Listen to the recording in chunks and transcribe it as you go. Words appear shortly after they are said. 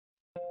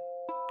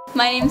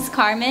My name's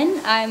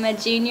Carmen. I'm a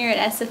junior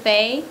at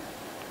SFA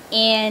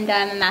and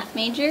I'm a math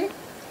major.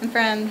 I'm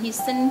from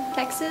Houston,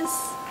 Texas.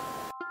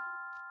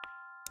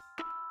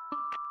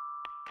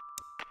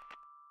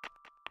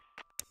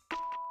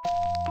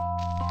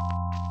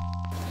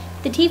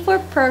 The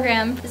T4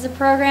 program is a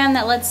program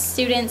that lets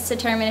students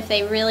determine if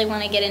they really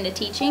want to get into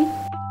teaching.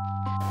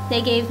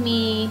 They gave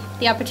me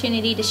the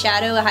opportunity to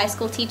shadow a high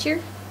school teacher,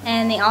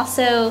 and they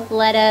also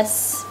let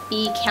us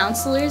be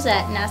counselors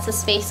at NASA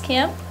Space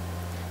Camp.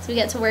 So we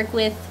got to work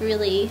with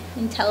really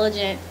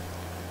intelligent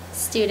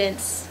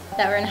students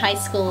that were in high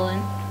school,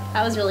 and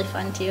that was really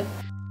fun too.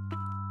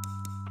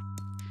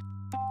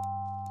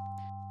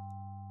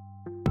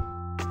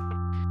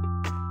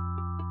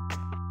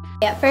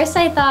 At first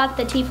I thought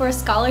the T4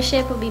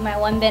 scholarship would be my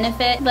one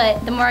benefit,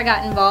 but the more I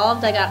got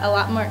involved, I got a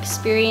lot more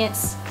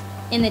experience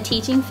in the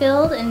teaching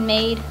field and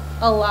made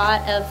a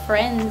lot of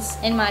friends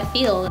in my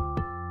field.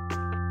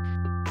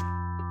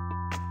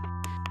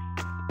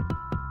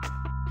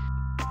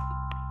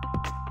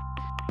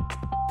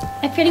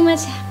 I pretty much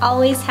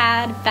always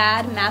had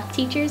bad math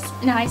teachers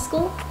in high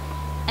school,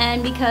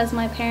 and because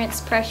my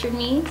parents pressured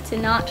me to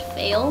not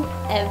fail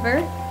ever,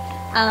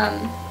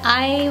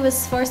 I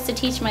was forced to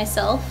teach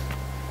myself,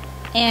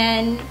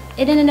 and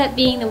it ended up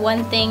being the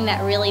one thing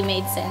that really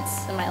made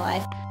sense in my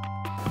life.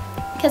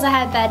 Because I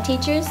had bad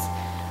teachers,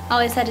 I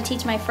always had to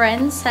teach my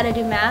friends how to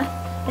do math,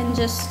 and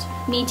just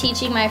me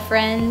teaching my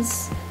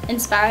friends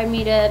inspired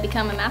me to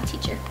become a math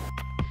teacher.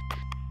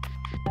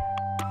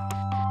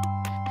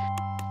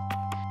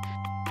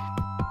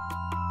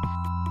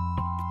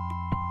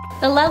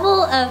 The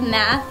level of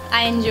math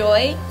I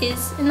enjoy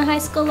is in the high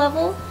school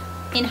level.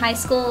 In high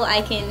school,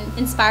 I can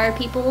inspire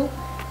people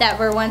that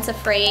were once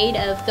afraid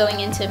of going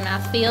into a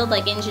math field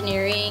like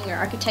engineering or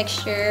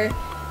architecture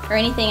or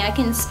anything. I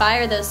can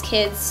inspire those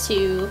kids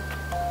to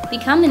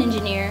become an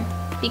engineer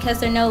because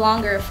they're no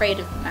longer afraid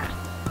of math.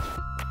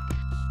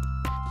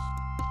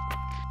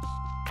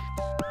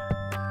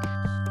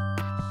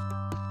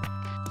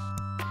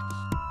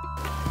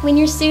 When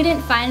your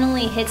student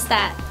finally hits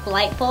that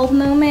light bulb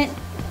moment,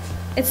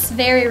 it's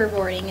very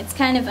rewarding. It's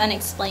kind of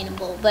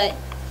unexplainable, but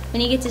when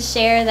you get to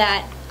share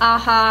that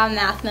aha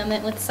math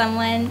moment with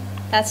someone,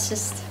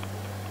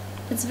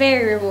 it's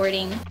very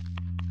rewarding.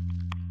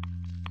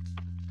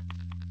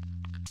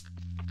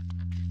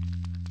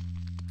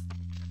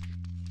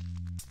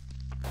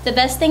 The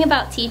best thing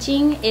about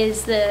teaching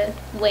is the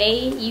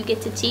way you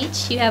get to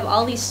teach. You have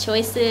all these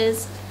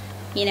choices.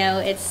 You know,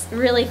 it's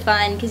really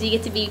fun because you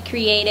get to be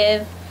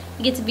creative,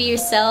 you get to be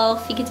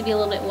yourself, you get to be a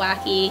little bit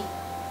wacky,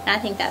 and I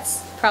think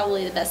that's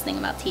probably the best thing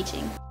about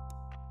teaching.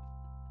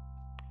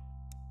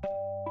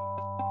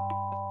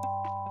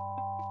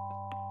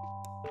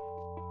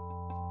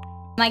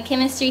 My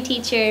chemistry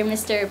teacher,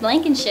 Mr.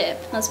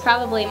 Blankenship, was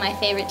probably my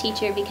favorite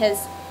teacher because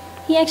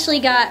he actually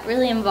got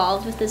really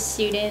involved with the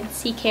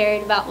students. He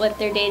cared about what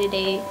their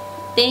day-to-day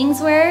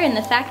things were, and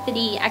the fact that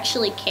he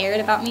actually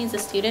cared about me as a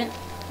student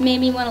made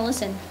me want to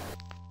listen.